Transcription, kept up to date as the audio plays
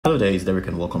Hello there, it's Derek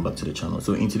and welcome back to the channel.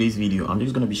 So in today's video, I'm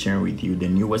just going to be sharing with you the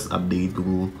newest update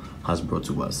Google has brought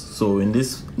to us. So in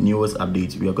this newest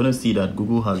update, we are going to see that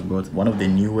Google has brought one of the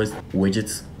newest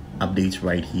widgets updates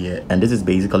right here, and this is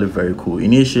basically very cool.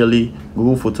 Initially,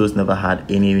 Google Photos never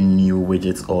had any new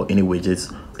widgets or any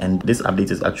widgets, and this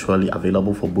update is actually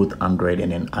available for both Android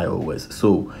and then iOS.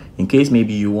 So in case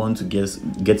maybe you want to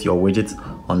get your widgets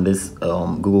on this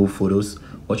Google Photos,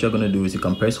 what you're going to do is you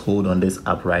can press hold on this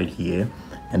app right here,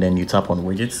 and then you tap on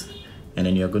widgets, and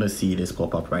then you're going to see this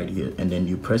pop up right here, and then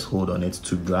you press hold on it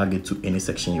to drag it to any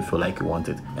section you feel like you want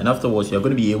it. And afterwards, you're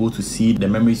going to be able to see the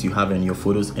memories you have in your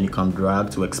photos, and you can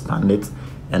drag to expand it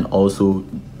and also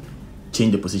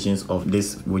change the positions of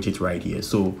this widget right here.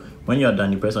 So when you're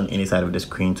done, you press on any side of the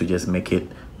screen to just make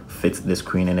it fit the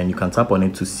screen, and then you can tap on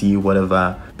it to see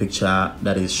whatever picture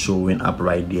that is showing up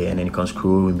right there, and then you can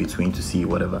scroll in between to see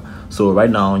whatever. So right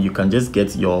now you can just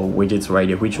get your widgets right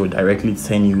there, which will directly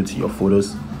send you to your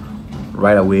photos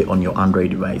right away on your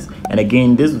Android device. And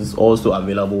again, this is also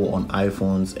available on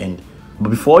iPhones. But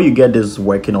before you get this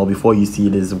working, or before you see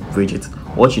this widget,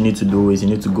 what you need to do is you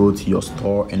need to go to your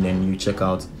store, and then you check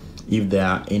out if there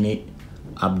are any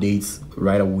updates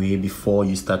right away before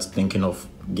you start thinking of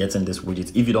getting this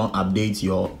widget. If you don't update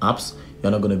your apps,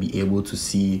 you're not going to be able to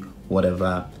see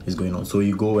whatever is going on. So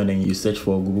you go and then you search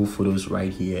for Google Photos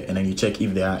right here, and then you check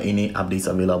if there are any updates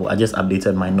available. I just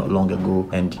updated mine not long ago,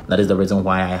 and that is the reason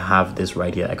why I have this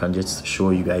right here. I can just show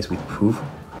you guys with proof.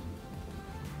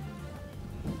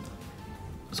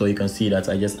 So you can see that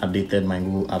I just updated my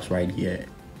Google apps right here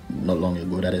not long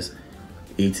ago. That is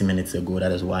 80 minutes ago.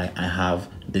 That is why I have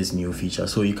this new feature.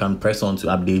 So you can press on to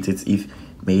update it if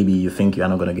maybe you think you are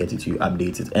not going to get it, you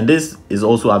update it. And this is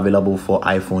also available for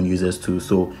iPhone users too.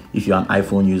 So if you're an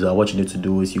iPhone user, what you need to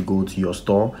do is you go to your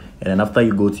store, and then after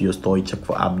you go to your store, you check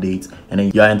for updates, and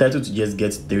then you are entitled to just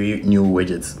get 3 new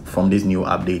widgets from this new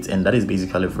update, and that is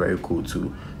basically very cool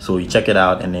too. So you check it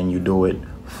out, and then you do it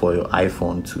for your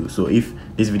iPhone too. So if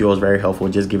this video was very helpful,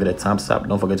 just give it a thumbs up.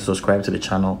 Don't forget to subscribe to the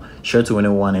channel, share to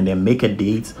anyone, and then make a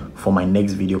date for my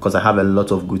next video, because I have a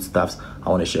lot of good stuff I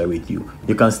want to share with you.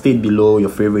 You can state below your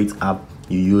favorite app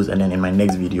you use, and then in my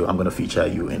next video I'm going to feature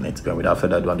you in it. But without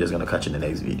further ado, I'm just going to catch you in the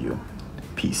next video.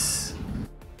 Peace.